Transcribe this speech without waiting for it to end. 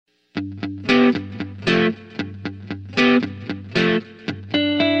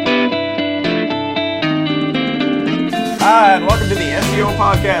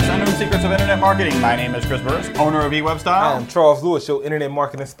podcast, Unknown Secrets of Internet Marketing. My name is Chris Burris, owner of eWebStyle. I'm Charles Lewis, your Internet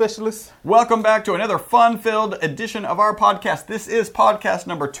Marketing Specialist. Welcome back to another fun-filled edition of our podcast. This is podcast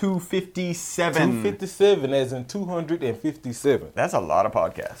number 257. 257, as in 257. That's a lot of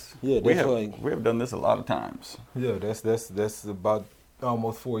podcasts. Yeah, we that's have done this a lot of times. Yeah, that's about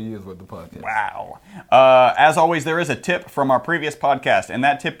almost 4 years worth of podcast. Wow. As always, there is a tip from our previous podcast, and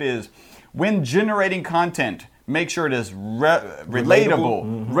that tip is when generating content, make sure it is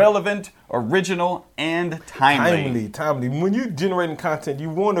relatable, relevant, original, and timely. Timely. When you're generating content, you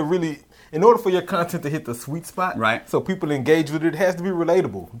want to really, in order for your content to hit the sweet spot, right? So people engage with it, it has to be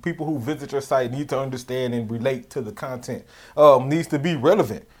relatable. People who visit your site need to understand and relate to the content. Needs to be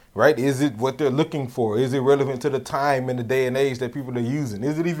relevant. Right? Is it what they're looking for? Is it relevant to the time and the day and age that people are using?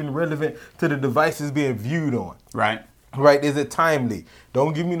 Is it even relevant to the devices being viewed on? Right. Right? Is it timely?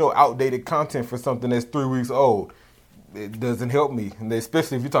 Don't give me no outdated content for something that's 3 weeks old. It doesn't help me, and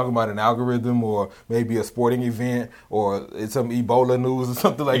especially if you're talking about an algorithm or maybe a sporting event or it's some Ebola news or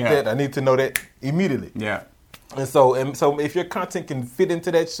something like that. I need to know that immediately. Yeah. And so if your content can fit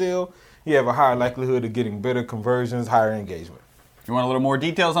into that shell, you have a higher likelihood of getting better conversions, higher engagement. If you want a little more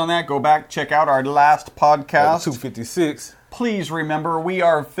details on that, go back, check out our last podcast. 256. Please remember, we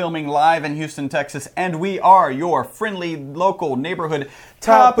are filming live in Houston, Texas, and we are your friendly local neighborhood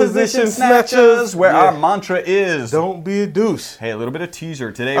top position snatchers, where our mantra is, don't be a douche. Hey, a little bit of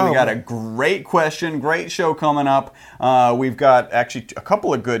teaser. Today we got a great question, great show coming up. We've got actually a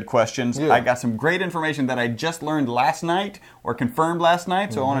couple of good questions. I got some great information that I just learned last night or confirmed last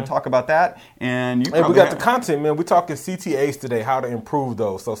night, so I want to talk about that. And we got the content, man. We're talking CTAs today, how to improve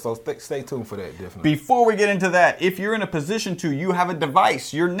those. So stay tuned for that, definitely. Before we get into that, if you're in a position to, you have a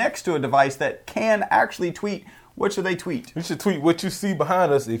device, you're next to a device that can actually tweet, what should they tweet? You should tweet what you see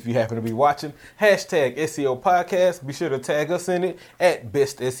behind us if you happen to be watching. Hashtag SEO Podcast. Be sure to tag us in it at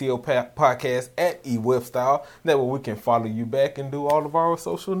Best SEO Podcast at eWebStyle. That way we can follow you back and do all of our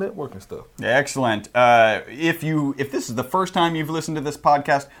social networking stuff. Excellent. If this is the first time you've listened to this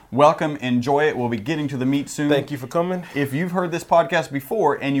podcast, welcome, enjoy it. We'll be getting to the meat soon. Thank you for coming. If you've heard this podcast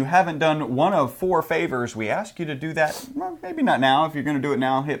before and you haven't done one of 4 favors, we ask you to do that. Well, maybe not now. If you're going to do it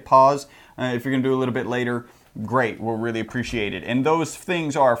now, hit pause. If you're going to do it a little bit later, great, we'll really appreciate it. And those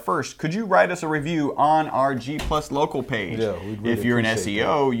things are, first, could you write us a review on our G Plus Local page? Yeah, we'd really if you're an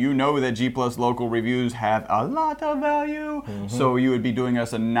SEO, you know that G Plus Local reviews have a lot of value. So you would be doing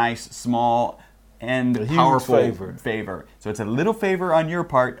us a nice, small, and powerful favor. So it's a little favor on your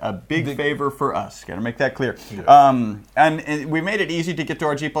part, a big favor for us. Got to make that clear. Yeah. And we made it easy to get to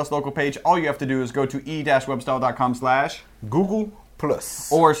our G Plus Local page. All you have to do is go to e-webstyle.com/Google Plus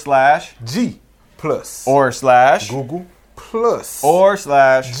or /G Plus or Google Plus or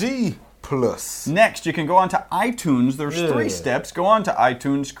 /G Plus. Next, you can go on to iTunes. There's 3 steps. Go on to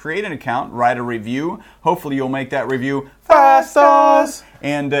iTunes, create an account, write a review. Hopefully you'll make that review 5 stars.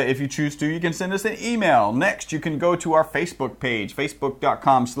 And if you choose to, you can send us an email. Next, you can go to our Facebook page,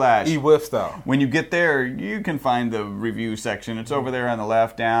 facebook.com/eWebStyle. When you get there, you can find the review section. It's over there on the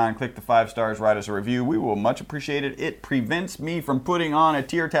left down. Click the 5 stars, write us a review. We will much appreciate it. It prevents me from putting on a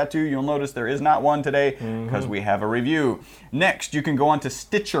tear tattoo. You'll notice there is not one today because we have a review. Next, you can go on to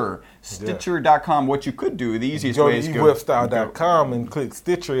Stitcher, Stitcher.com. What you could do, the easiest way is go to eWebStyle.com and click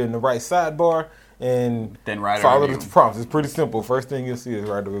Stitcher in the right sidebar. And then follow the prompts. It's pretty simple. First thing you'll see is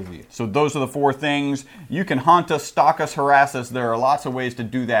write a review. So those are the 4 things. You can haunt us, stalk us, harass us. There are lots of ways to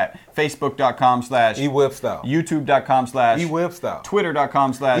do that. Facebook.com/eWebStyle. YouTube.com/eWebStyle.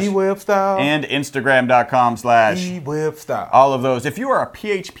 Twitter.com/eWebStyle. And Instagram.com/eWebStyle. All of those. If you are a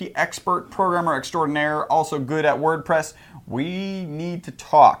PHP expert, programmer extraordinaire, also good at WordPress, we need to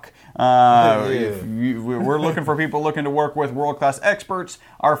talk. We're looking for people looking to work with world-class experts.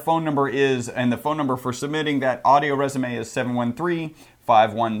 Our phone number is, and the phone number for submitting that audio resume is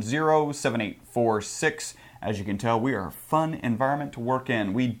 713-510-7846. As you can tell, we are a fun environment to work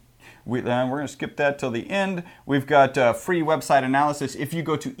in. We're going to skip that till the end. We've got free website analysis. If you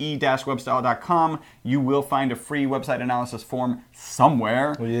go to e-webstyle.com, you will find a free website analysis form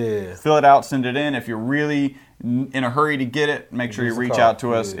somewhere. Yeah. Fill it out, send it in. If you're really in a hurry to get it, make sure you reach out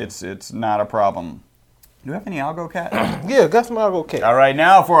to us. It's not a problem. Do you have any algo cat? Yeah, got some algo cat. All right,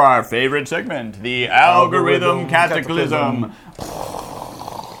 now for our favorite segment, the algorithm cataclysm.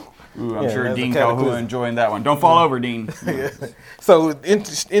 Ooh, I'm sure Dean Calhoun enjoying that one. Don't fall over, Dean. So,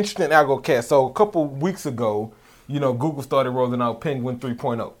 interesting algo cat. So, a couple weeks ago, Google started rolling out Penguin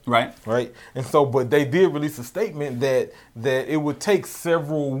 3.0. Right. And so, but they did release a statement that it would take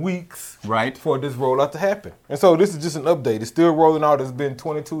several weeks for this rollout to happen. And so, this is just an update. It's still rolling out. It's been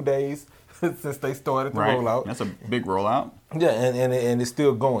 22 days since they started the right. rollout. That's a big rollout. Yeah, and it's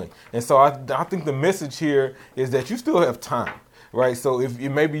still going. And so I think the message here is that you still have time, right? So if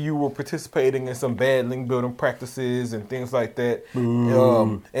maybe you were participating in some bad link building practices and things like that,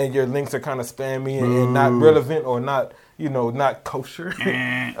 and your links are kind of spammy and not relevant or not, not kosher,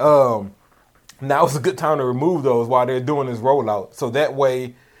 now is a good time to remove those while they're doing this rollout. So that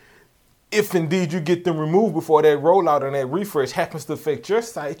way, if indeed you get them removed before that rollout and that refresh happens to affect your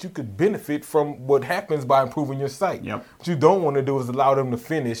site, you could benefit from what happens by improving your site. Yep. What you don't want to do is allow them to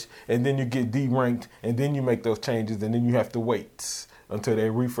finish, and then you get deranked, and then you make those changes, and then you have to wait until they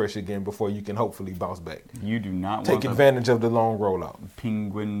refresh again before you can hopefully bounce back. You do not take advantage of the long rollout.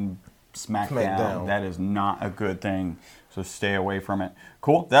 Penguin smackdown. That is not a good thing. So stay away from it.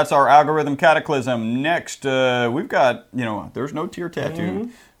 Cool. That's our algorithm cataclysm. Next, we've got, there's no tier tattoo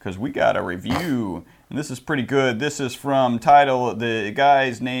because we got a review. And this is pretty good. This is from Title. The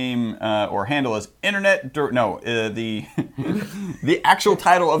guy's name or handle is Internet. The actual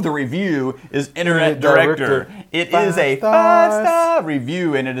title of the review is Internet Director. It is a 5-star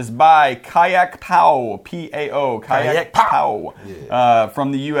review, and it is by Kayak Pow, P-A-O, Kayak Pow,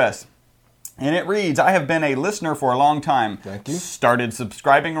 from the U.S. And it reads, I have been a listener for a long time. Thank you. Started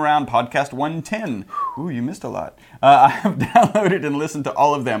subscribing around podcast 110. Ooh, you missed a lot. I have downloaded and listened to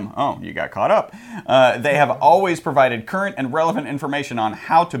all of them. Oh, you got caught up. They have always provided current and relevant information on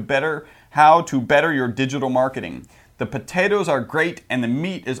how to better your digital marketing. The potatoes are great, and the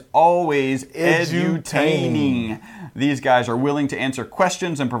meat is always edutaining. These guys are willing to answer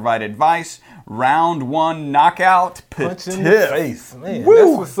questions and provide advice. Round 1 knockout. Punch in the face, man. Woo!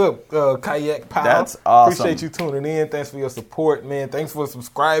 That's what's up, Kayak Power. That's awesome. Appreciate you tuning in. Thanks for your support, man. Thanks for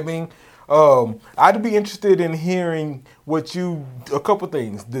subscribing. I'd be interested in hearing a couple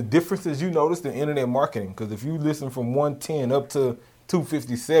things. The differences you noticed in internet marketing, because if you listen from 110 up to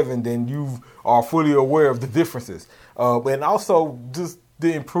 257, then you are fully aware of the differences. And also just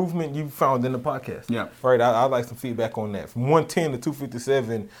the improvement you found in the podcast. Yeah. Right. I'd like some feedback on that. From 110 to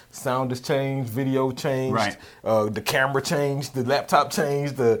 257, sound has changed, video changed, right. The camera changed, the laptop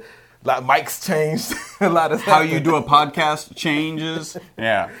changed, the mics changed. A lot of how you do a podcast changes.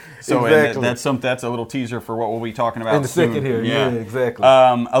 Yeah. So exactly. That's a little teaser for what we'll be talking about in the soon. second here. Yeah, exactly.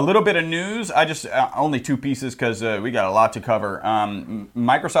 A little bit of news. I just only 2 pieces because we got a lot to cover.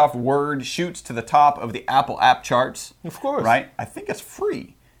 Microsoft Word shoots to the top of the Apple app charts. Of course. Right? I think it's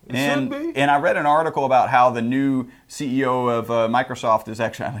free. It should be. And I read an article about how the new CEO of Microsoft is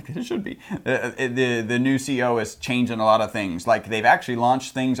actually, I think it should be, the new CEO is changing a lot of things. Like they've actually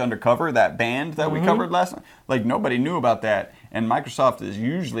launched things undercover, that band that we covered last night. Like nobody knew about that. And Microsoft is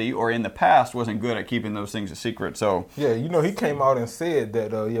usually, or in the past, wasn't good at keeping those things a secret. So yeah, he came out and said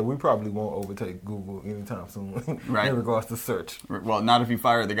that, we probably won't overtake Google anytime soon right. in regards to search. Well, not if you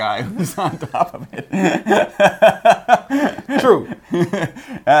fire the guy who's on top of it. True.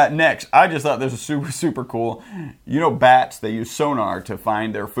 Next, I just thought this was super, super cool. Bats, they use sonar to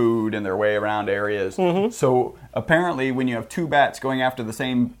find their food and their way around areas. So apparently when you have 2 bats going after the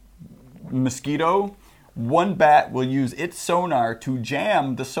same mosquito, one bat will use its sonar to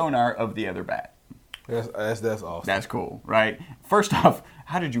jam the sonar of the other bat. That's awesome. That's cool, right? First off,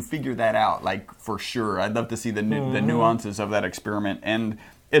 how did you figure that out? Like, for sure. I'd love to see the nuances of that experiment. And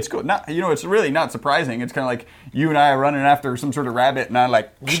it's cool. It's really not surprising. It's kind of like you and I are running after some sort of rabbit, and I'm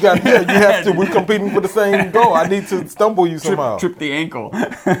like, you have to. We're competing for the same goal. I need to stumble you somehow. Trip the ankle.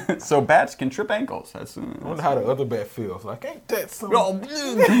 So bats can trip ankles. I wonder how the other bat feels. Like, ain't that something? Oh,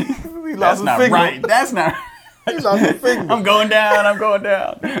 that's not right. That's not. He lost his finger. I'm going down.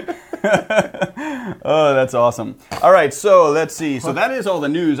 Oh, that's awesome. All right, so let's see. So that is all the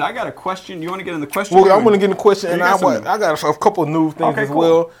news. I got a question. You want to get in the question? Well, I'm going to get in the question, and I got a couple of news things as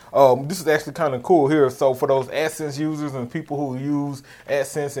well. This is actually kind of cool here. So for those AdSense users and people who use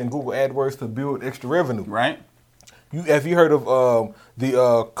AdSense and Google AdWords to build extra revenue, right? Have you heard of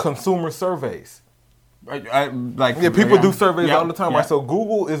the consumer surveys? People do surveys all the time, right? So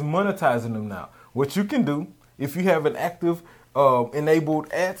Google is monetizing them now. What you can do, if you have an active enabled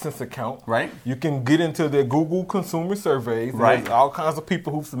AdSense account, right? You can get into their Google consumer surveys. Right. There's all kinds of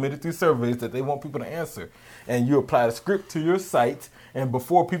people who've submitted these surveys that they want people to answer. And you apply the script to your site, and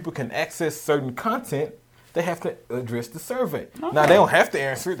before people can access certain content, they have to address the survey. Okay. Now, they don't have to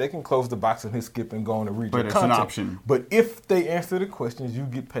answer it. They can close the box and hit skip and go on and read your content. But it's an option. But if they answer the questions, you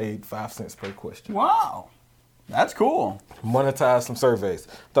get paid 5 cents per question. Wow. That's cool. Monetize some surveys.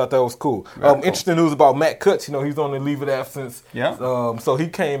 Thought that was cool. Interesting news about Matt Cutts. He's on the leave of absence. Yeah. So he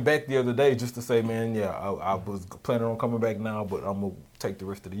came back the other day just to say, man, I was planning on coming back now, but I'm going to take the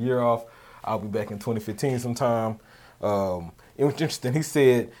rest of the year off. I'll be back in 2015 sometime. It was interesting. He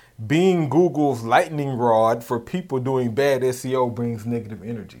said, being Google's lightning rod for people doing bad SEO brings negative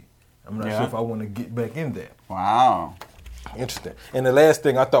energy. I'm not sure if I want to get back in that. Wow. Interesting. And the last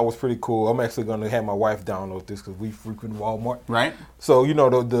thing I thought was pretty cool, I'm actually going to have my wife download this because we frequent Walmart. Right. So, the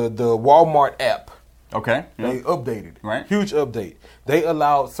Walmart app. Okay. They updated. Right. Huge update. They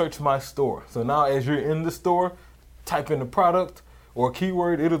allowed Search My Store. So now as you're in the store, type in the product or a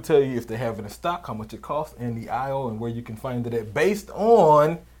keyword, it'll tell you if they have it in stock, how much it costs, and the aisle, and where you can find it at based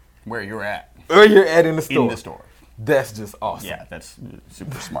on where you're at. Where you're at in the store. In the store. That's just awesome. Yeah, that's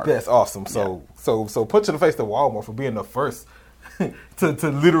super smart. That's awesome. So punch in the face to Walmart for being the first to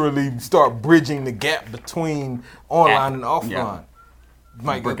literally start bridging the gap between online and offline. Yeah.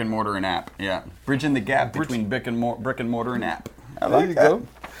 Brick and mortar and app. Yeah, bridging the gap between brick and mortar and app. I there like you that. go.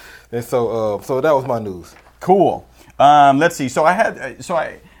 And so that was my news. Cool. Let's see. So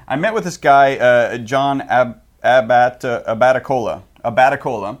I met with this guy, John Abaticola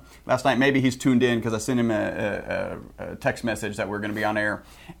last night. Maybe he's tuned in because I sent him a text message that we're going to be on air.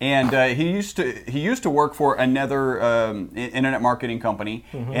 And he used to work for another internet marketing company,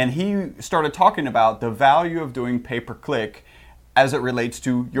 and he started talking about the value of doing pay-per-click as it relates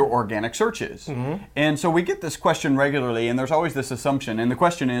to your organic searches. And so we get this question regularly, and there's always this assumption. And the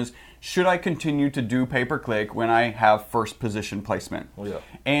question is, should I continue to do pay-per-click when I have first position placement? Yeah.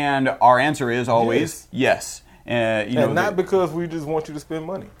 And our answer is always yes. Not because we just want you to spend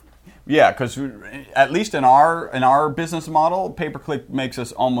money. Yeah, because at least in our business model, pay-per-click makes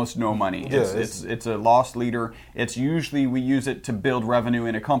us almost no money. It's a loss leader. It's usually we use it to build revenue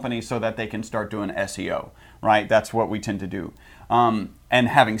in a company so that they can start doing SEO, right? That's what we tend to do. And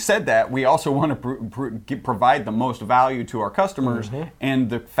having said that, we also want to provide the most value to our customers, and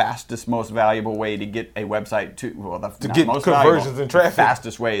the fastest, most valuable way to get a website to get conversions and traffic. The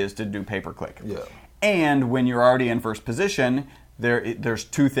fastest way is to do pay-per-click. Yeah. And when you're already in first position, there's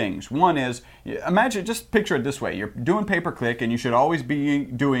two things. One is, just picture it this way. You're doing pay-per-click, and you should always be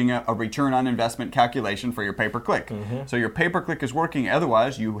doing a return on investment calculation for your pay-per-click. So your pay-per-click is working,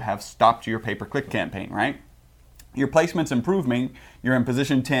 otherwise you have stopped your pay-per-click campaign, right? Your placement's improving. You're in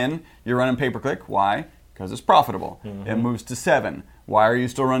position 10. You're running pay-per-click. Why? Because it's profitable. It moves to 7. Why are you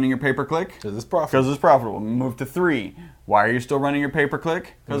still running your pay-per-click? Because it's profitable. Because it's profitable. Move to 3. Why are you still running your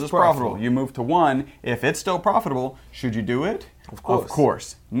pay-per-click? Because it's profitable. You move to 1. If it's still profitable, should you do it? Of course. Of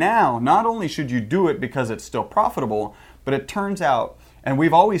course. Now, not only should you do it because it's still profitable, but it turns out, and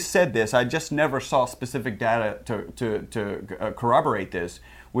we've always said this, I just never saw specific data to corroborate this,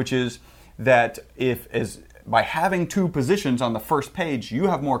 which is that by having 2 positions on the first page, you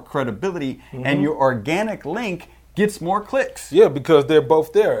have more credibility, and your organic link gets more clicks. Yeah, because they're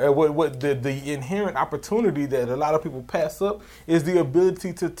both there. And what the inherent opportunity that a lot of people pass up is the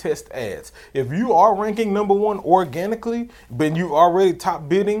ability to test ads. If you are ranking number 1 organically, but you already top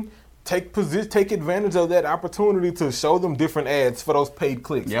bidding, take advantage of that opportunity to show them different ads for those paid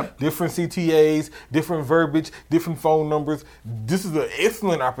clicks. Yep. Different CTAs, different verbiage, different phone numbers. This is an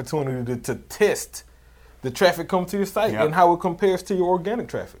excellent opportunity to test the traffic come to your site and how it compares to your organic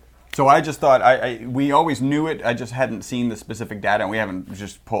traffic. So I just thought, we always knew it, I just hadn't seen the specific data, and we haven't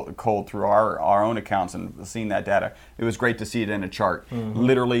just cold through our own accounts and seen that data. It was great to see it in a chart.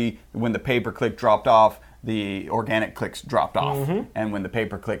 Literally, when the pay-per-click dropped off, the organic clicks dropped off. And when the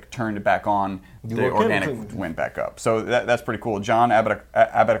pay-per-click turned it back on, the organic went back up. So that's pretty cool. John Abaticola,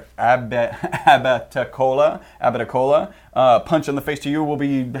 punch in the face to you. We'll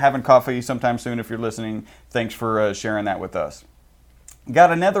be having coffee sometime soon if you're listening. Thanks for sharing that with us.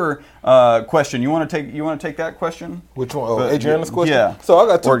 Got another question. You want to take that question? Which one? Oh, Adriana's question? Yeah. So I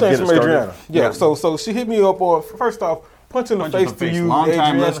got 2 things from Adriana. Yeah. So she hit me up on, first off, punch in the face to you,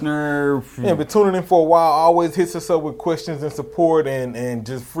 long-time Adriana. listener. Yeah, been tuning in for a while. Always hits us up with questions and support and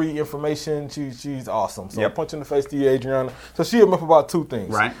just free information. She's awesome. So punch in the face to you, Adriana. So she hit me up about 2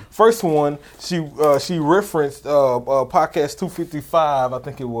 things. Right. First one, she referenced podcast 255, I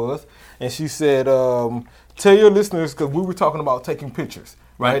think it was, and she said, tell your listeners, because we were talking about taking pictures.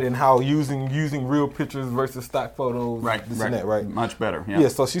 Right, and how using real pictures versus stock photos, and that, right? Much better, Yeah,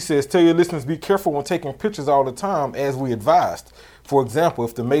 so she says, tell your listeners, be careful when taking pictures all the time, as we advised. For example,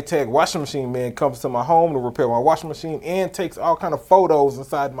 if the Maytag washing machine man comes to my home to repair my washing machine and takes all kind of photos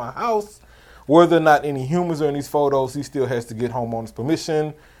inside my house, whether or not any humans are in these photos, he still has to get homeowner's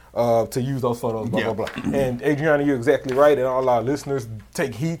permission. to use those photos, blah, blah, blah. And Adriana, you're exactly right, and all our listeners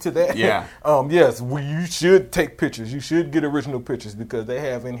take heed to that. Yeah. Yes, you should take pictures. You should get original pictures because they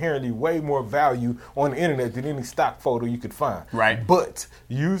have inherently way more value on the internet than any stock photo you could find. Right. But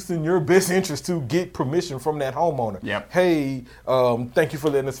use in your best interest to get permission from that homeowner. Yep. Hey, thank you for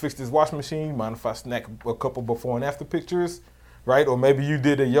letting us fix this washing machine. Mind if I snap a couple before and after pictures? Right? Or maybe you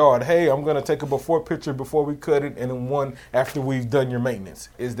did a yard. Hey, I'm going to take a before picture before we cut it and then one after we've done your maintenance.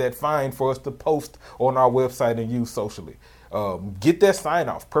 Is that fine for us to post on our website and use socially? Get that sign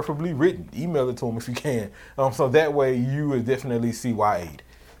off, preferably written. Email it to them if you can. So that way you will definitely see why aid.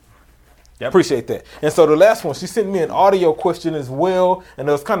 Yep. Appreciate that. And so the last one, she sent me an audio question as well, and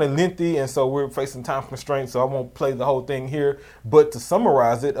it was kind of lengthy, and so we're facing time constraints, so I won't play the whole thing here. But to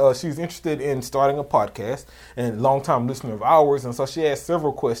summarize it, she's interested in starting a podcast and longtime listener of ours, and so she asked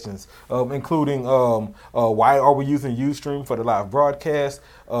several questions, including why are we using Ustream for the live broadcast?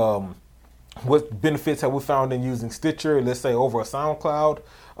 What benefits have we found in using Stitcher, let's say over a SoundCloud?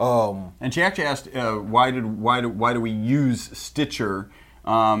 And she actually asked, why do we use Stitcher?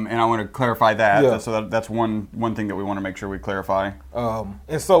 And I want to clarify that. Yeah. So that's one thing that we want to make sure we clarify.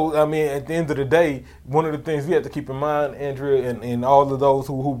 And so, I mean, at the end of the day, one of the things we have to keep in mind, Andrea, and all of those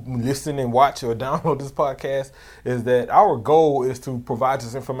who listen and watch or download this podcast, is that our goal is to provide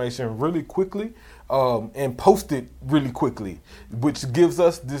this information really quickly. And post it really quickly, which gives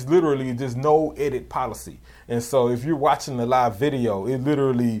us this no edit policy. And so if you're watching the live video, it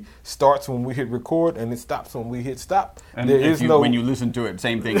literally starts when we hit record and it stops when we hit stop. And when you listen to it,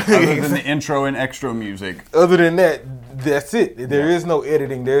 same thing, other than the intro and extra music. Other than that, that's it. There is no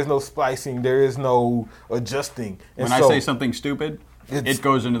editing, there is no splicing, there is no adjusting. And when I say something stupid, it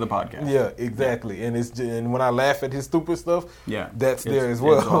goes into the podcast. Yeah, exactly. Yeah. And when I laugh at his stupid stuff, that's there as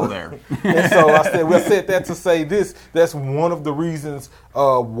well. It's all there. And so I said that to say this. That's one of the reasons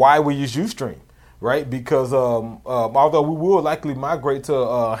why we use Ustream, right? Because although we will likely migrate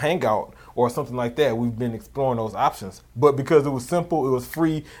to Hangout or something like that, we've been exploring those options. But because it was simple, it was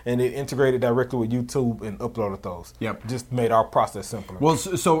free, and it integrated directly with YouTube and uploaded those. Yep. Just made our process simpler. Well,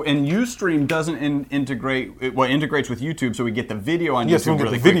 so and Ustream doesn't integrate. It integrates with YouTube, so we get the video on YouTube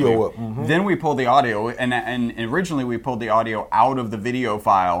really quickly. Video up. Mm-hmm. Then we pull the audio, and originally we pulled the audio out of the video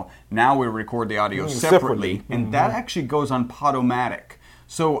file. Now we record the audio separately, and that actually goes on Podomatic.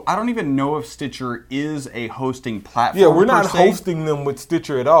 So I don't even know if Stitcher is a hosting platform. Yeah, we're not hosting them with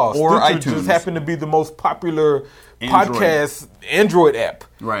Stitcher at all. Or Stitcher iTunes. Just happened to be the most popular podcast Android app.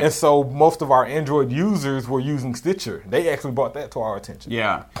 Right. And so most of our Android users were using Stitcher. They actually brought that to our attention.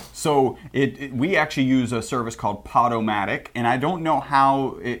 Yeah. So we actually use a service called Podomatic, and I don't know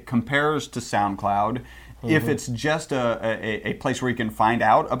how it compares to SoundCloud. If it's just a place where you can find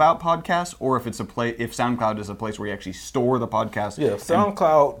out about podcasts, or if if SoundCloud is a place where you actually store the podcast. Yeah,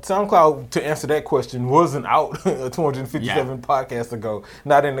 SoundCloud, to answer that question, wasn't out 257 podcasts ago,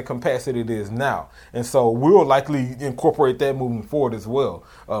 not in the capacity it is now. And so we'll likely incorporate that moving forward as well.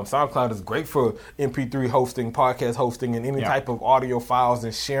 SoundCloud is great for MP3 hosting, podcast hosting, and any type of audio files,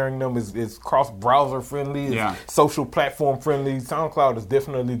 and sharing them is cross-browser friendly, is social platform friendly. SoundCloud is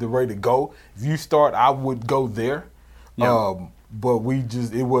definitely the way to go. If you start, I would go there. But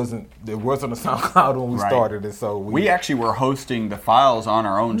it wasn't a SoundCloud when we started, and so we actually were hosting the files on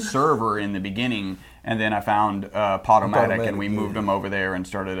our own server in the beginning, and then I found Podomatic, and we moved them over there and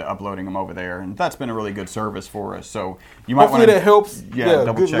started uploading them over there, and that's been a really good service for us. So you might want to. Hopefully that helps. Yeah,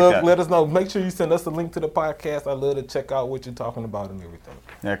 double check that. Let us know. Make sure you send us a link to the podcast. I'd love to check out what you're talking about and everything.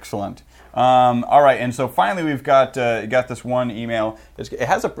 Excellent. All right, and so finally we've got this one email. It's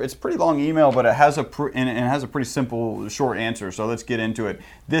a pretty long email, but it has a pretty simple, short answer. So let's get into it.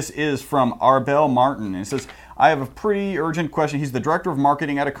 This is from Arbel Martin. It says, I have a pretty urgent question. He's the director of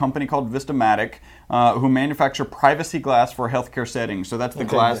marketing at a company called Vistamatic, who manufacture privacy glass for healthcare settings. So that's the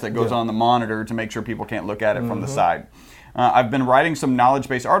glass that goes on the monitor to make sure people can't look at it from the side. I've been writing some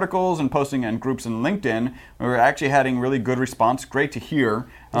knowledge-based articles and posting in groups in LinkedIn. We're actually having really good response. Great to hear.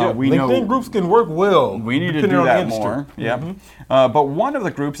 LinkedIn groups can work well. We need to do that more. Yeah. But one of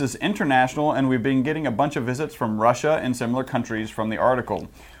the groups is international, and we've been getting a bunch of visits from Russia and similar countries from the article,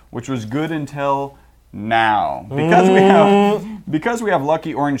 which was good until now. Because we have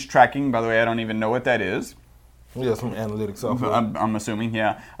Lucky Orange tracking. By the way, I don't even know what that is. Yeah, some analytics software. I'm assuming,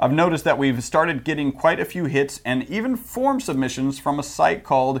 yeah. I've noticed that we've started getting quite a few hits and even form submissions from a site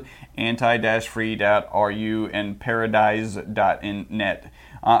called anti-free.ru and paradise.net.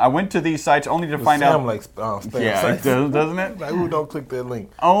 I went to these sites only to find out... It does, doesn't it? Like, who don't click that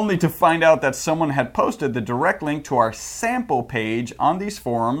link? Only to find out that someone had posted the direct link to our sample page on these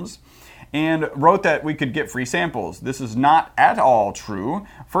forums, and wrote that we could get free samples. This is not at all true.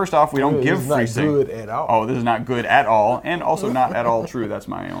 First off, we don't give free samples. This is not good at all. Oh, this is not good at all, and also not at all true. That's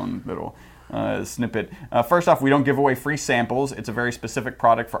my own little snippet. First off, we don't give away free samples. It's a very specific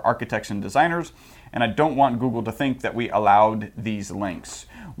product for architects and designers, and I don't want Google to think that we allowed these links.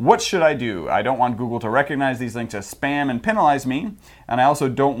 What should I do? I don't want Google to recognize these links as spam and penalize me, and I also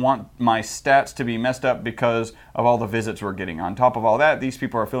don't want my stats to be messed up because of all the visits we're getting. On top of all that, these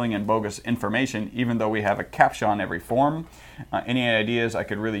people are filling in bogus information, even though we have a CAPTCHA on every form. Any ideas? I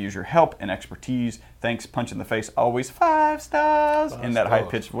could really use your help and expertise. Thanks, punch in the face, always 5 stars in that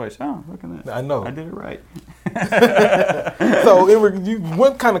high-pitched voice. Oh, look at that. I know. I did it right. So,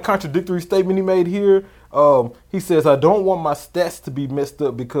 one kind of contradictory statement he made here. He says, I don't want my stats to be messed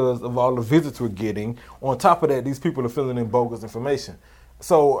up because of all the visits we're getting. On top of that, these people are filling in bogus information.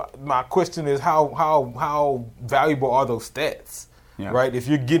 So my question is, how valuable are those stats? Yeah. Right? If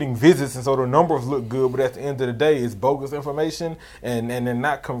you're getting visits and so the numbers look good, but at the end of the day, it's bogus information and they're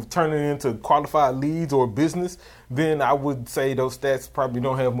not turning it into qualified leads or business, then I would say those stats probably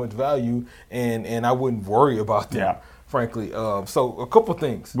don't have much value and I wouldn't worry about them. Yeah. Frankly, so a couple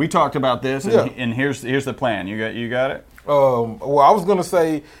things. We talked about this, and here's the plan. You got it? Well, I was going to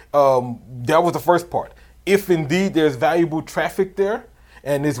say that was the first part. If indeed there's valuable traffic there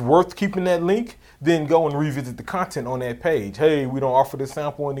and it's worth keeping that link, then go and revisit the content on that page. Hey, we don't offer this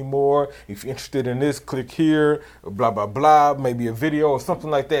sample anymore. If you're interested in this, click here, blah, blah, blah, maybe a video or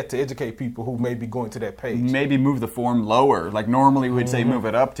something like that to educate people who may be going to that page. Maybe move the form lower. Like normally we'd say move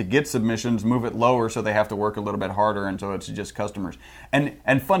it up to get submissions, move it lower so they have to work a little bit harder and so it's just customers.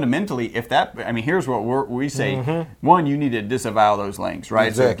 And fundamentally, if that, I mean, here's what we say. One, you need to disavow those links, right?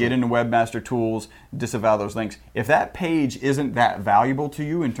 Exactly. So get into Webmaster Tools, disavow those links. If that page isn't that valuable to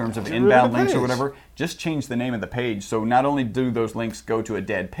you in terms of inbound links or whatever, just change the name of the page. So not only do those links go to a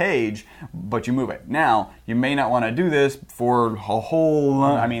dead page, but you move it. Now, you may not want to do this for a whole,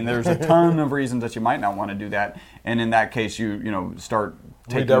 I mean, there's a ton of reasons that you might not want to do that. And in that case, you start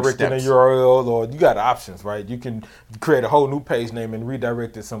taking redirecting steps. a URL, or you got options, right? You can create a whole new page name and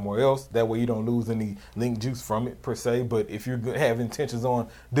redirect it somewhere else. That way you don't lose any link juice from it per se. But if you have intentions on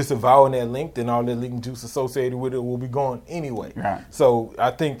disavowing that link, then all that link juice associated with it will be gone anyway. Right. So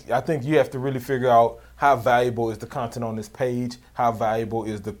I think you have to really figure out how valuable is the content on this page, how valuable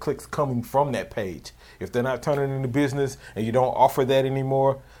is the clicks coming from that page. If they're not turning into business and you don't offer that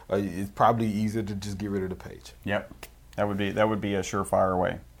anymore, it's probably easier to just get rid of the page. Yep. That would be a surefire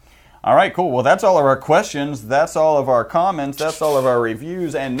way. All right, cool. Well, that's all of our questions. That's all of our comments. That's all of our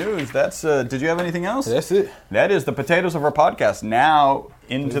reviews and news. That's. Did you have anything else? That's it. That is the potatoes of our podcast. Now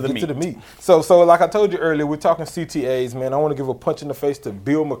into the meat. So like I told you earlier, we're talking CTAs, man. I want to give a punch in the face to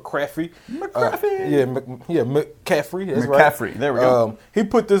Bill McCaffrey. McCaffrey. That's right. McCaffrey. There we go. He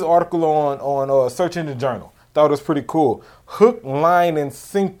put this article on Search Engine Journal. Thought it was pretty cool. Hook, line, and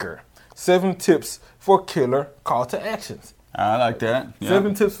sinker. 7 tips for killer call to actions. I like that. Yeah.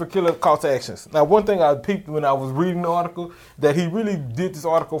 7 tips for killer call to actions. Now, one thing I peeped when I was reading the article, that he really did this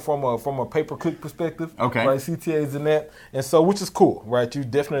article from a pay-per-click perspective. Okay. Right, CTAs and that. And so, which is cool, right? You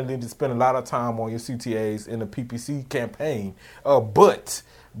definitely need to spend a lot of time on your CTAs in the PPC campaign. But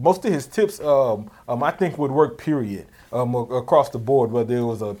most of his tips, I think would work, period. Across the board, whether it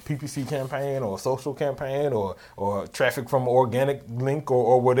was a PPC campaign or a social campaign or traffic from an organic link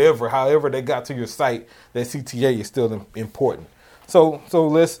or whatever, however they got to your site, that CTA is still important. So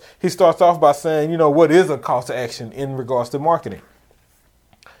he starts off by saying, what is a call to action in regards to marketing?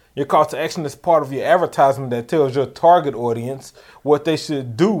 Your call to action is part of your advertisement that tells your target audience what they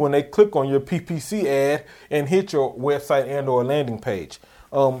should do when they click on your PPC ad and hit your website and or landing page.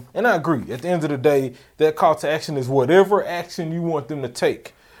 And I agree. At the end of the day, that call to action is whatever action you want them to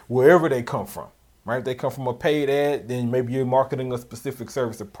take, wherever they come from. Right? If they come from a paid ad, then maybe you're marketing a specific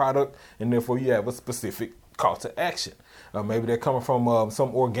service or product, and therefore you have a specific call to action. Maybe they're coming from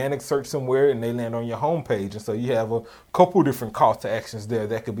some organic search somewhere, and they land on your homepage, and so you have a couple different call to actions there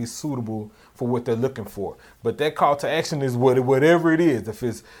that could be suitable for what they're looking for. But that call to action is whatever it is. If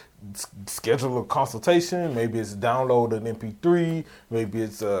it's schedule a consultation, maybe it's download an MP3, maybe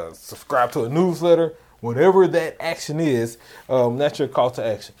it's subscribe to a newsletter, whatever that action is, that's your call to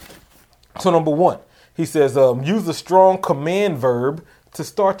action. So number 1, he says, use a strong command verb to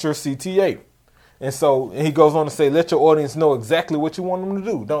start your CTA. And so he goes on to say, let your audience know exactly what you want them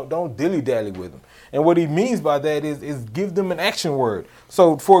to do. Don't dilly-dally with them. And what he means by that is give them an action word.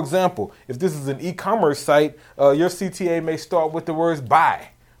 So, for example, if this is an e-commerce site, your CTA may start with the words buy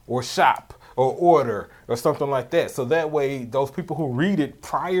or shop or order or something like that. So that way, those people who read it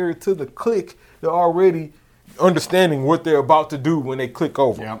prior to the click, they're already understanding what they're about to do when they click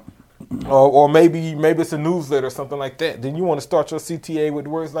over. Yep. or maybe it's a newsletter or something like that. Then you want to start your CTA with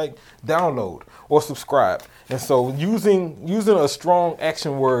words like download or subscribe. And so using a strong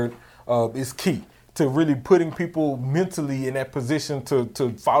action word is key to really putting people mentally in that position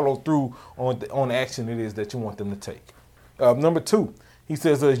to follow through on the action it is that you want them to take. Number 2, he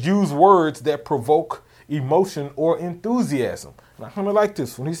says use words that provoke emotion or enthusiasm. And I kind of like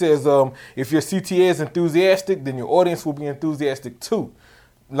this one. He says if your CTA is enthusiastic, then your audience will be enthusiastic too.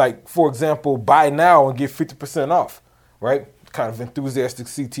 Like, for example, buy now and get 50% off, right? Kind of enthusiastic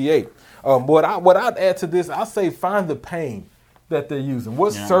CTA. What I'd add to this, I'll say find the pain that they're using.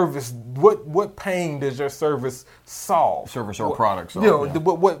 What service, what pain does your service solve? Service or product solve.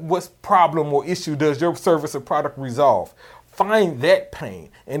 What problem or issue does your service or product resolve? Find that pain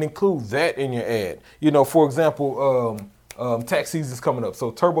and include that in your ad. For example, tax season's coming up,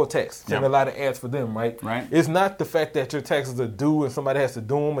 so TurboTax, send a lot of ads for them, right? It's not the fact that your taxes are due and somebody has to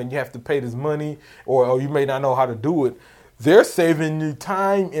do them and you have to pay this money or you may not know how to do it. They're saving you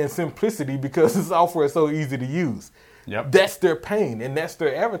time and simplicity because the software is so easy to use. That's their pain and that's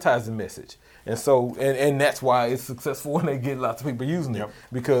their advertising message. And so, and that's why it's successful when they get lots of people using it,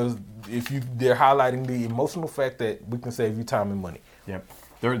 because they're highlighting the emotional fact that we can save you time and money.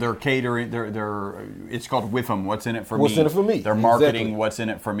 They're catering. It's called WIFM. What's in it for me? What's in it for me? They're marketing what's in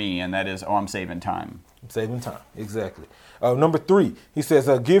it for me, and that is, I'm saving time. I'm saving time, exactly. Number 3, he says,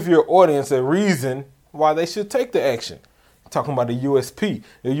 give your audience a reason why they should take the action. Talking about the USP.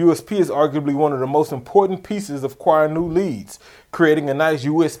 The USP is arguably one of the most important pieces of acquiring new leads. Creating a nice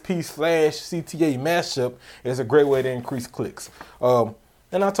USP/CTA mashup is a great way to increase clicks. And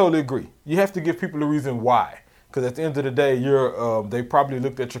I totally agree. You have to give people a reason why. Because at the end of the day, they probably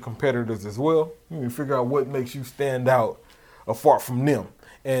looked at your competitors as well. You can figure out what makes you stand out apart from them.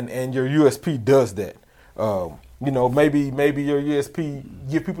 And your USP does that. Maybe your USP,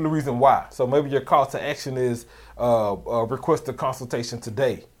 give people a reason why. So maybe your call to action is request a consultation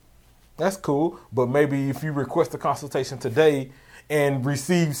today. That's cool. But maybe if you request a consultation today and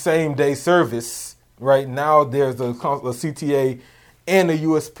receive same day service, right now there's a CTA and a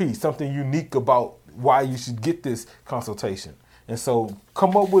USP, something unique about why you should get this consultation. And so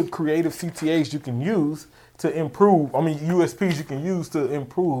come up with creative CTAs you can use to improve, USPs you can use to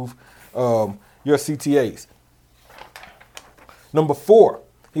improve your CTAs. Number 4,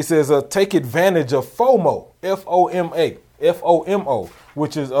 he says, take advantage of FOMO, FOMO,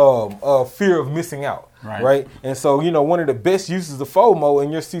 which is fear of missing out, right? And so, one of the best uses of FOMO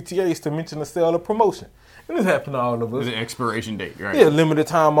in your CTA is to mention a sale or promotion. And this happens to all of us. The expiration date, right? Yeah, limited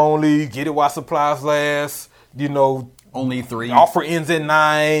time only, get it while supplies last, only 3. Offer ends at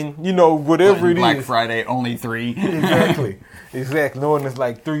 9, whatever it is. Black Friday, only 3. Exactly. Knowing there's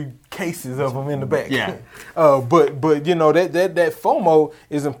like 3 cases of them in the back. Yeah. But that FOMO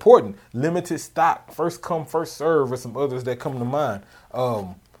is important. Limited stock, first come, first serve, or some others that come to mind.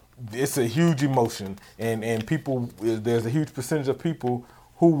 It's a huge emotion, and people, there's a huge percentage of people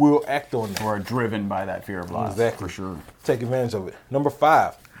who will act on that. Or are driven by that fear of loss. Exactly. For sure. Take advantage of it. Number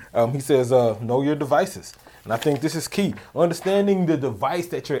 5, he says, know your devices. And I think this is key. Understanding the device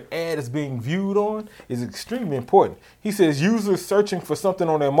that your ad is being viewed on is extremely important. He says users searching for something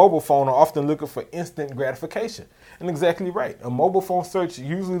on their mobile phone are often looking for instant gratification. And exactly right. A mobile phone search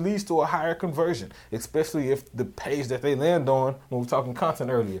usually leads to a higher conversion, especially if the page that they land on, when we were talking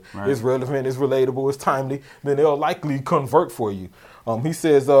content earlier, is relevant, is relatable, is timely, then they'll likely convert for you. He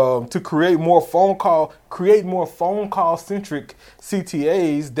says to create more phone call centric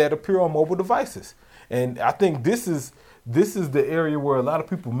CTAs that appear on mobile devices. And I think this is the area where a lot of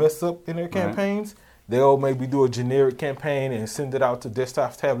people mess up in their campaigns. They'll maybe do a generic campaign and send it out to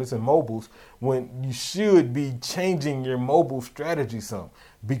desktops, tablets, and mobiles when you should be changing your mobile strategy some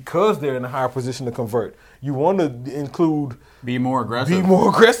because they're in a higher position to convert. You want to include... Be more aggressive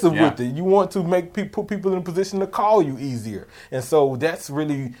with it. You want to put people in a position to call you easier. And so that's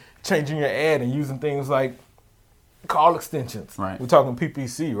really changing your ad and using things like call extensions. We're talking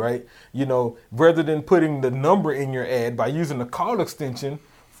PPC, right? Rather than putting the number in your ad, by using the call extension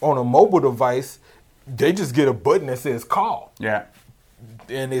on a mobile device, they just get a button that says call. Yeah.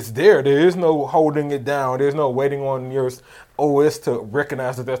 And it's there. There is no holding it down. There's no waiting on your OS to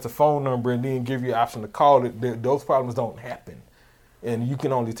recognize that that's a phone number and then give you an option to call it. Those problems don't happen. And you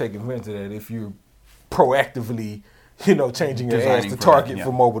can only take advantage of that if you're proactively, changing your ads to target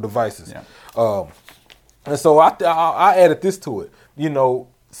for mobile devices. Yeah. And so I added this to it.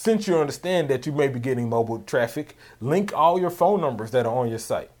 Since you understand that you may be getting mobile traffic, link all your phone numbers that are on your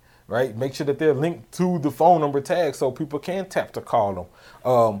site, right? Make sure that they're linked to the phone number tag so people can tap to call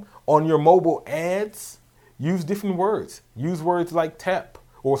them. On your mobile ads, use different words. Use words like tap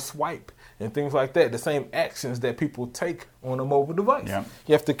or swipe and things like that. The same actions that people take on a mobile device. Yep.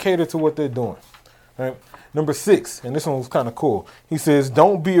 You have to cater to what they're doing. Right? Number 6, and this one was kind of cool. He says,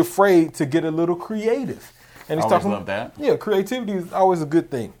 don't be afraid to get a little creative. And he's always love that. Yeah, creativity is always a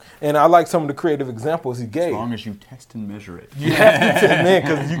good thing. And I like some of the creative examples he gave. As long as you test and measure it. You have to test, man,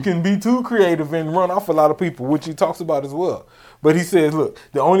 because you can be too creative and run off a lot of people, which he talks about as well. But he says, look,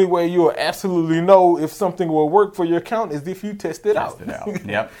 the only way you'll absolutely know if something will work for your account is if you test it out.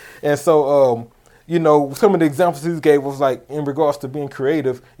 Yep. And so, some of the examples he gave was like in regards to being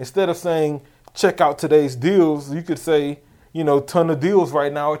creative. Instead of saying, check out today's deals, you could say, ton of deals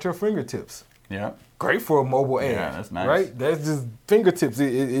right now at your fingertips. Yeah. Great for a mobile ad. Yeah, that's nice. Right? That's just fingertips.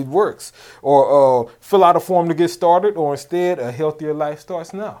 It works. Or fill out a form to get started, or instead, a healthier life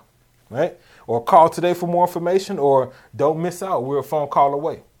starts now. Right? Or call today for more information, or don't miss out. We're a phone call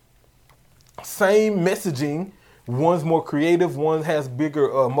away. Same messaging. One's more creative. One has bigger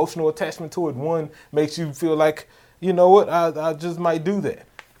emotional attachment to it. One makes you feel like, you know what, I just might do that.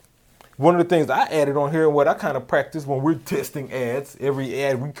 One of the things I added on here and what I kind of practice when we're testing ads, every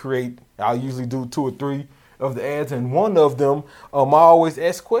ad we create, I'll usually do 2 or 3 of the ads. And one of them, I always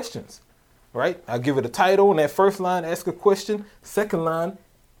ask questions, right? I give it a title, and that first line, ask a question. Second line,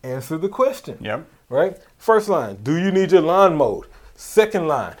 answer the question. Yep. Right? First line, do you need your lawn mowed? Second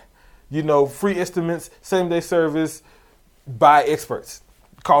line, free estimates, same-day service by experts.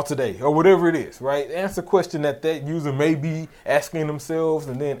 Call today, or whatever it is, right? Answer a question that user may be asking themselves,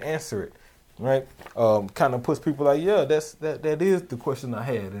 and then answer it, right? Kind of puts people like, yeah, that is the question I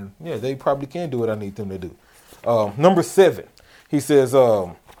had, and yeah, they probably can do what I need them to do. Number 7, he says,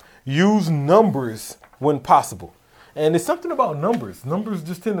 use numbers when possible. And it's something about numbers. Numbers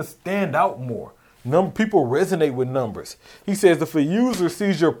just tend to stand out more. People resonate with numbers. He says if a user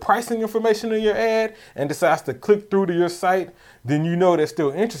sees your pricing information in your ad and decides to click through to your site, then you know they're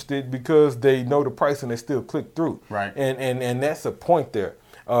still interested because they know the price and they still click through. Right. And that's a point there.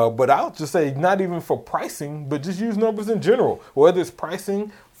 But I'll just say not even for pricing, but just use numbers in general. Whether it's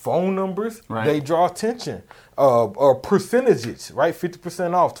pricing, phone numbers, right, they draw attention. Or percentages, right?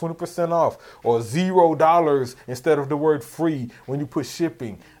 50% off, 20% off, or $0 instead of the word free when you put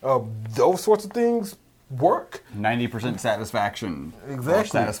shipping. Those sorts of things work. 90% satisfaction. Exactly. For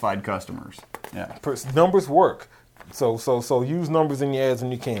satisfied customers. Yeah. Numbers work. So use numbers in your ads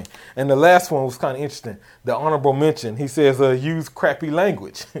when you can. And the last one was kind of interesting. The honorable mention. He says use crappy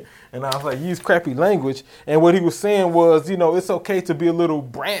language. And I was like, use crappy language. And what he was saying was, it's okay to be a little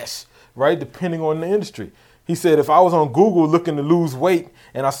brash, right? Depending on the industry. He said, if I was on Google looking to lose weight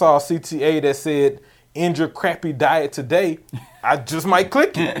and I saw a CTA that said, end your crappy diet today, I just might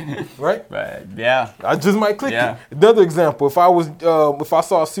click it, right? Right. Yeah. I just might click it. Another example, if I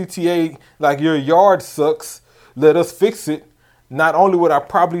saw a CTA like your yard sucks, let us fix it, not only would I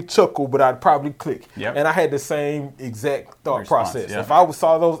probably chuckle, but I'd probably click. Yep. And I had the same exact thought process. Yeah. If I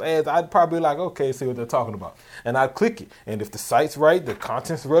saw those ads, I'd probably like, okay, see what they're talking about. And I'd click it. And if the site's right, the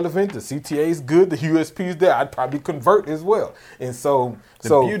content's relevant, the CTA's good, the USP's there, I'd probably convert as well. And so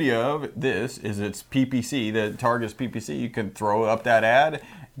the beauty of this is it's PPC, that targets PPC. You can throw up that ad.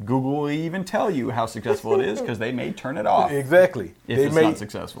 Google will even tell you how successful it is because they may turn it off. Exactly. If it's not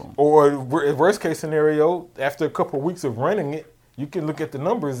successful. Or worst case scenario, after a couple of weeks of running it, you can look at the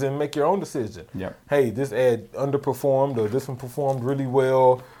numbers and make your own decision. Yep. Hey, this ad underperformed, or this one performed really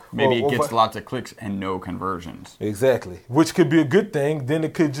well. Maybe it gets lots of clicks and no conversions. Exactly. Which could be a good thing. Then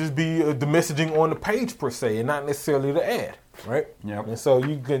it could just be the messaging on the page per se and not necessarily the ad. Right? Yep. And so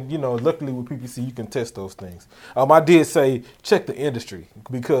you can, luckily with PPC, you can test those things. I did say check the industry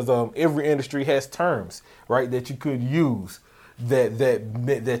because every industry has terms, right, that you could use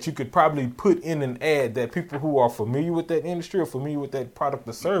that you could probably put in an ad that people who are familiar with that industry or familiar with that product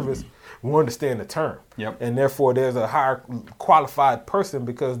or service will understand the term. Yep. And therefore there's a higher qualified person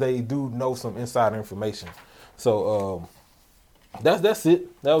because they do know some insider information. So that's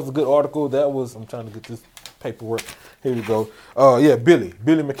it. That was a good article. I'm trying to get this paperwork. Here we go. Billy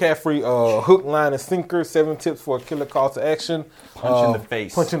McCaffrey, hook, line, and sinker, 7 tips for a killer call to action. Punch in the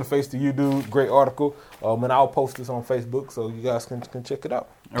face. Punch in the face to you, dude. Great article. And I'll post this on Facebook so you guys can check it out.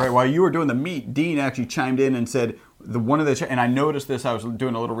 All right. While you were doing the meet, Dean actually chimed in and said and I noticed this. I was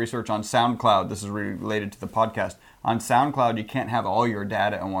doing a little research on SoundCloud. This is related to the podcast. On SoundCloud, you can't have all your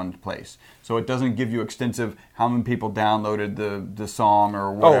data in one place. So it doesn't give you extensive how many people downloaded the song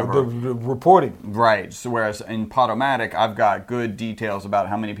or whatever. Oh, the reporting. Right. So whereas in Podomatic, I've got good details about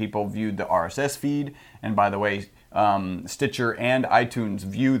how many people viewed the RSS feed. And by the way, Stitcher and iTunes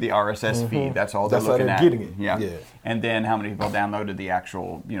view the RSS feed. That's all they're looking at. Getting it. Yeah. And then how many people downloaded the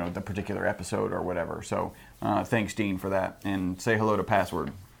actual, the particular episode or whatever. So thanks, Dean, for that. And say hello to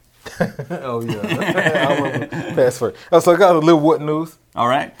Password. Oh, yeah. I remember Password. So I got a little what news. All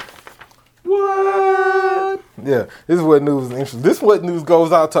right. What? Yeah, this is what news is interesting. This what news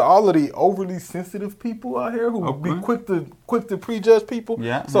goes out to all of the overly sensitive people out here who would be quick to prejudge people.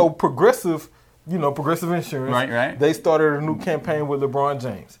 Yeah. So Progressive Insurance. Right. They started a new campaign with LeBron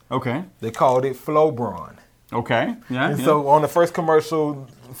James. Okay. They called it FloBron. Okay. Yeah. And so on the first commercial,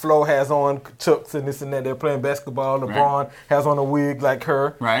 Flo has on Chucks and this and that. They're playing basketball. LeBron has on a wig like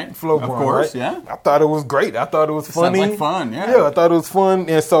her. Right. FloBron. Of course. Right? Yeah. I thought it was great. I thought it was funny. Sounds like fun. Yeah. Yeah, I thought it was fun.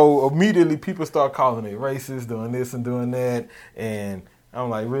 And so immediately people start calling it racist, doing this and doing that. And I'm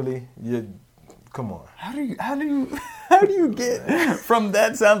like, really? Come on. How do you get from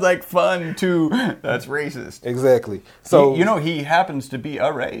that sounds like fun to that's racist? Exactly. So he happens to be a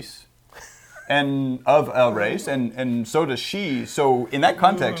race. And of a race, and so does she. So in that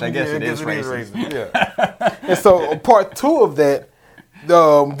context, I guess it is racist. Yeah. And so part 2 of that,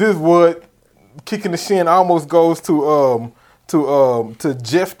 this is what kicking the shin almost goes to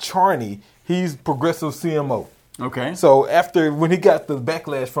Jeff Charney. He's Progressive CMO. Okay. So when he got the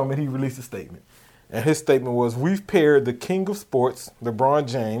backlash from it, he released a statement. And his statement was, we've paired the king of sports, LeBron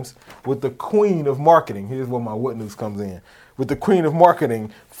James, with the queen of marketing. Here's where my what news comes in. With the queen of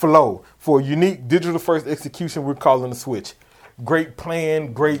marketing, Flo, for a unique digital-first execution we're calling the Switch. Great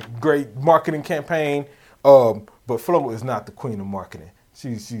plan, great marketing campaign, but Flo is not the queen of marketing.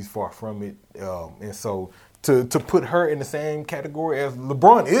 She's far from it. And so to put her in the same category as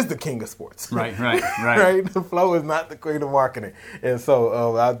LeBron is the king of sports. Right. Right? Flo is not the queen of marketing. And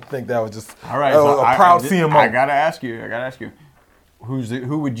so I think that was just all right, a proud CMO. I got to ask you,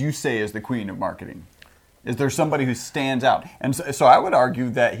 who would you say is the queen of marketing? Is there somebody who stands out? And so I would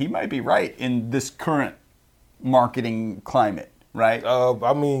argue that he might be right in this current marketing climate, right?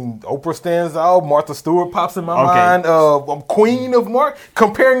 Oprah stands out. Martha Stewart pops in my mind. Queen of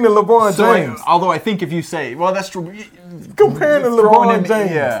comparing to LeBron James. Although I think if you say, well, that's true. Comparing to LeBron James.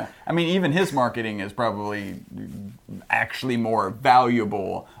 Yeah. I mean, even his marketing is probably actually more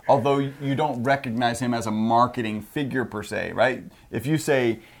valuable, although you don't recognize him as a marketing figure per se, right? If you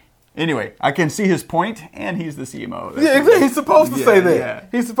say... Anyway, I can see his point, and he's the CMO. Yeah, exactly. He's supposed to say that. Yeah.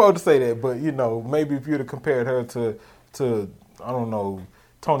 He's supposed to say that. But, maybe if you'd have compared her to I don't know,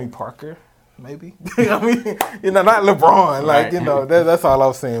 Tony Parker, maybe. I mean, not LeBron. Like, that's all I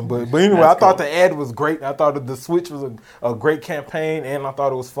was saying. But anyway, that's I thought the ad was great. I thought the Switch was a great campaign, and I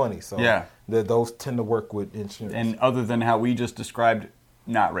thought it was funny. So yeah, those tend to work with insurance. And other than how we just described,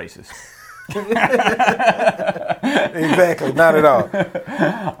 not racist. Exactly, not at all.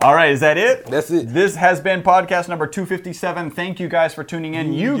 All right, is that it? That's it. This has been podcast number 257. Thank you guys for tuning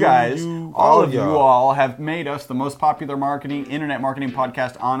in. All of you all have made us the most popular internet marketing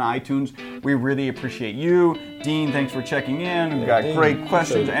podcast on iTunes. We really appreciate you. Dean, thanks for checking in. We've got great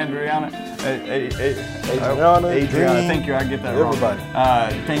questions. Adriana, thank you. I get that wrong. Everybody.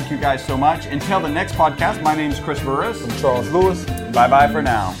 Thank you guys so much. Until the next podcast, my name is Chris Burris. I'm Charles Lewis. Bye-bye for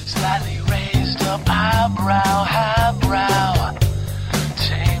now. Slightly raised up highbrow,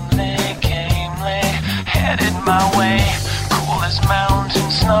 tamely, gamely, headed my way.